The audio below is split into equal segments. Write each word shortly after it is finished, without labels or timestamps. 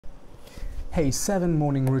Hey, 7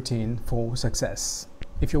 morning routine for success.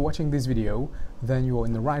 If you're watching this video, then you're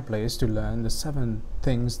in the right place to learn the 7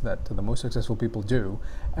 things that the most successful people do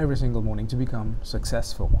every single morning to become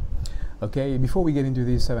successful. Okay, before we get into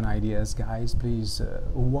these 7 ideas, guys, please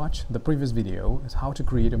watch the previous video, is how to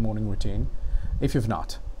create a morning routine, if you've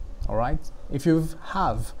not. Alright, if you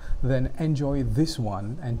have, then enjoy this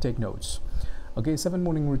one and take notes. Okay, 7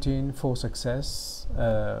 morning routine for success.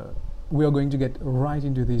 We are going to get right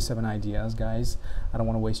into these 7 ideas, guys. I don't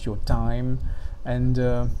want to waste your time. And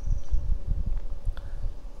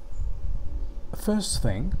first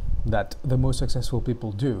thing that the most successful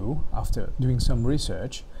people do after doing some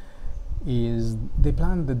research is they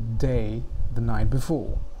plan the day the night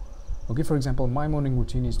before. Okay, for example, my morning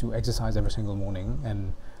routine is to exercise every single morning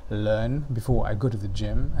and learn before I go to the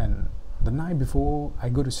gym, and the night before I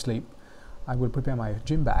go to sleep I will prepare my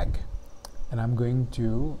gym bag and I'm going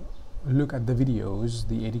to look at the videos,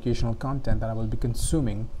 the educational content that I will be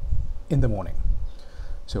consuming in the morning.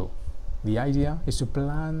 So the idea is to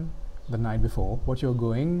plan the night before what you're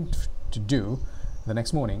going to do the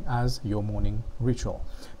next morning as your morning ritual,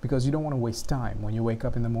 because you don't want to waste time when you wake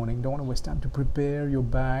up in the morning. You don't want to waste time to prepare your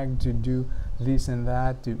bag, to do this and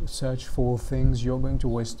that, to search for things. You're going to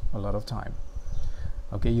waste a lot of time.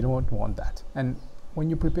 Okay, you don't want that. And when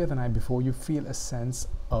you prepare the night before, you feel a sense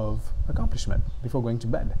of accomplishment before going to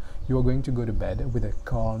bed. You are going to go to bed with a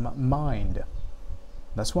calm mind.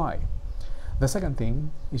 That's why. The second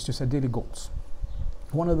thing is to set daily goals.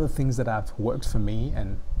 One of the things that have worked for me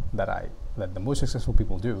and that the most successful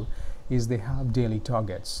people do is they have daily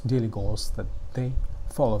targets, daily goals that they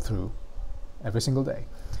follow through every single day.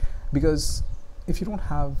 Because if you don't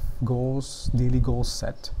have goals, daily goals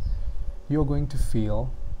set, you're going to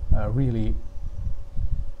feel really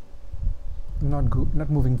not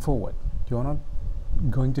moving forward. You're not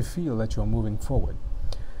going to feel that you're moving forward.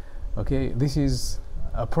 Okay, this is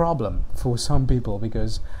a problem for some people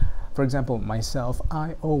because, for example, myself,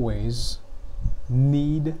 I always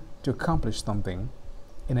need to accomplish something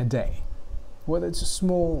in a day, whether it's a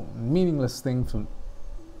small meaningless thing,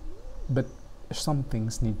 but some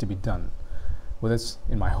things need to be done, whether it's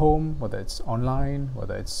in my home, whether it's online,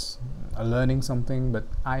 whether it's learning something, but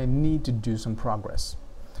I need to do some progress.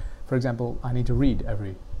 For example, I need to read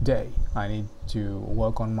every day. I need to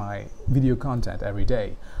work on my video content every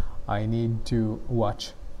day. I need to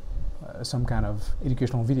watch some kind of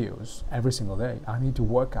educational videos every single day. I need to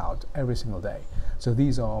work out every single day. So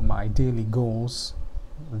these are my daily goals.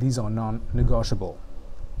 These are non-negotiable.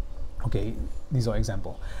 Okay, these are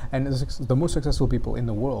example. And the most successful people in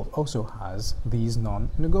the world also has these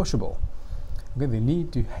non-negotiable. Okay, they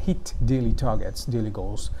need to hit daily targets, daily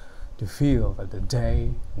goals, to feel that the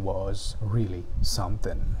day was really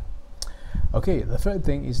something. Okay, the third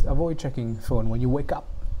thing is avoid checking phone when you wake up.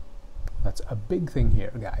 That's a big thing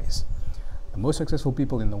here, guys. The most successful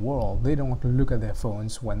people in the world, they don't want to look at their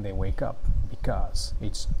phones when they wake up because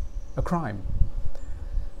it's a crime.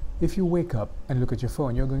 If you wake up and look at your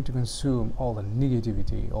phone, you're going to consume all the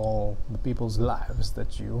negativity, all the people's lives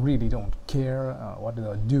that you really don't care what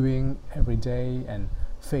they're doing every day, and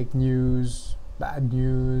fake news, bad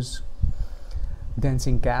news,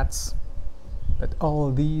 dancing cats. But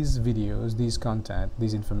all these videos, these content,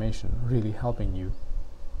 these information really helping you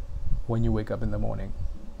when you wake up in the morning?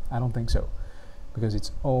 I don't think so, because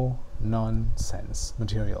it's all nonsense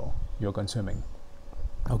material you're consuming.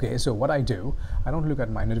 Okay, so what I do, I don't look at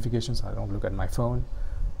my notifications, I don't look at my phone.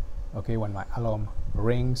 Okay, when my alarm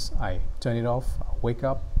rings, I turn it off, I wake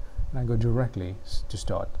up, and I go directly to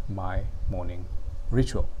start my morning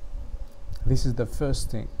ritual. This is the first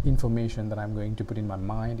thing, information that I'm going to put in my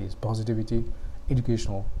mind is positivity,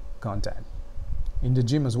 educational content. In the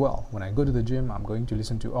gym as well, when I go to the gym, I'm going to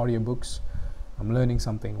listen to audiobooks. I'm learning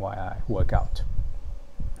something while I work out.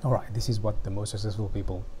 Alright, this is what the most successful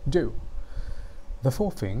people do. The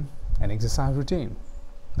fourth thing, an exercise routine.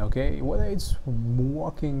 Okay, whether it's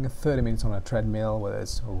walking 30 minutes on a treadmill, whether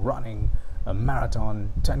it's running a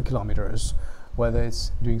marathon 10 kilometers, whether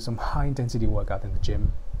it's doing some high intensity workout in the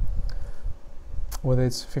gym, whether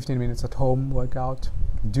it's 15 minutes at home workout,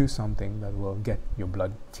 do something that will get your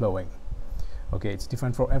blood flowing. Okay, it's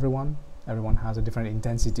different for everyone. Everyone has a different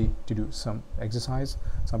intensity to do some exercise.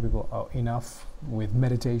 Some people are enough with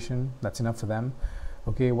meditation, that's enough for them.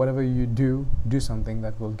 Okay, whatever you do, do something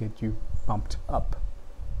that will get you pumped up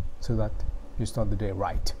so that you start the day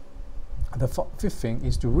right. The fifth thing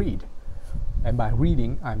is to read. And by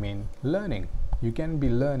reading, I mean learning. You can be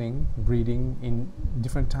learning, reading in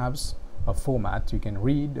different types of format. You can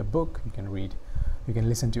read a book, you can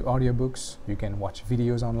listen to audiobooks, you can watch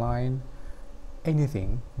videos online,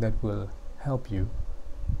 anything that will help you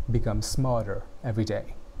become smarter every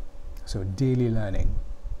day. So daily learning,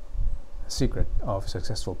 secret of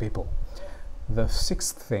successful people. The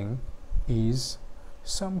sixth thing is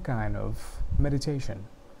some kind of meditation.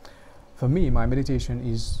 For me, my meditation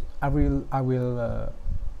is I will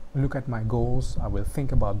look at my goals, I will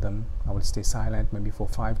think about them, I will stay silent maybe for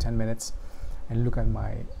 5-10 minutes and look at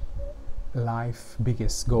my life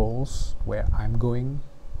biggest goals, where I'm going,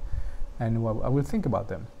 and I will think about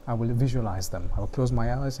them. I will visualize them. I will close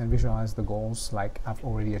my eyes and visualize the goals like I've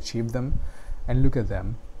already achieved them, and look at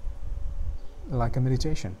them like a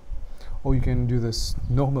meditation. Or you can do this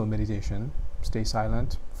normal meditation, stay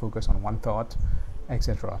silent, focus on one thought,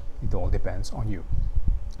 etc. It all depends on you.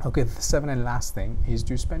 Okay, the seventh and last thing is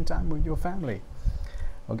to spend time with your family.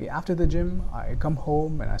 Okay, after the gym, I come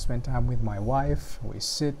home and I spend time with my wife. We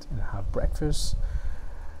sit and have breakfast,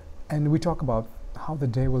 and we talk about how the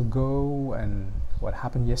day will go and what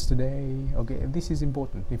happened yesterday. Okay, this is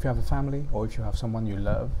important. If you have a family, or if you have someone you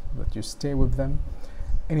love, that you stay with them,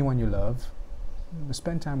 anyone you love,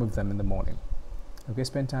 spend time with them in the morning. Okay,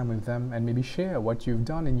 spend time with them and maybe share what you've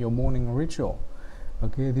done in your morning ritual.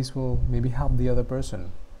 Okay, this will maybe help the other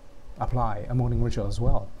person apply a morning ritual as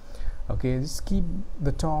well. Okay, just keep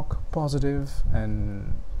the talk positive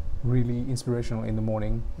and really inspirational in the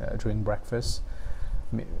morning during breakfast.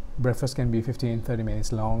 Breakfast can be 15-30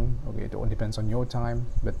 minutes long. Okay, it all depends on your time,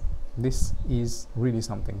 but this is really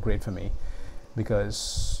something great for me,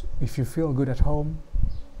 because if you feel good at home,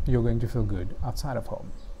 you're going to feel good outside of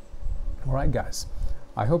home. Alright guys,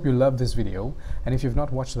 I hope you loved this video, and if you've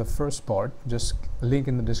not watched the first part, just link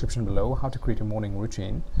in the description below how to create a morning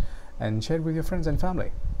routine, and share it with your friends and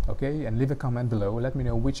family. Okay, and leave a comment below. Let me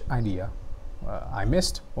know which idea I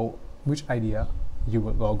missed, or which idea you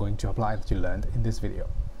are going to apply that you learned in this video.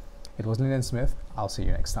 It was Linden Smith. I'll see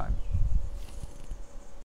you next time.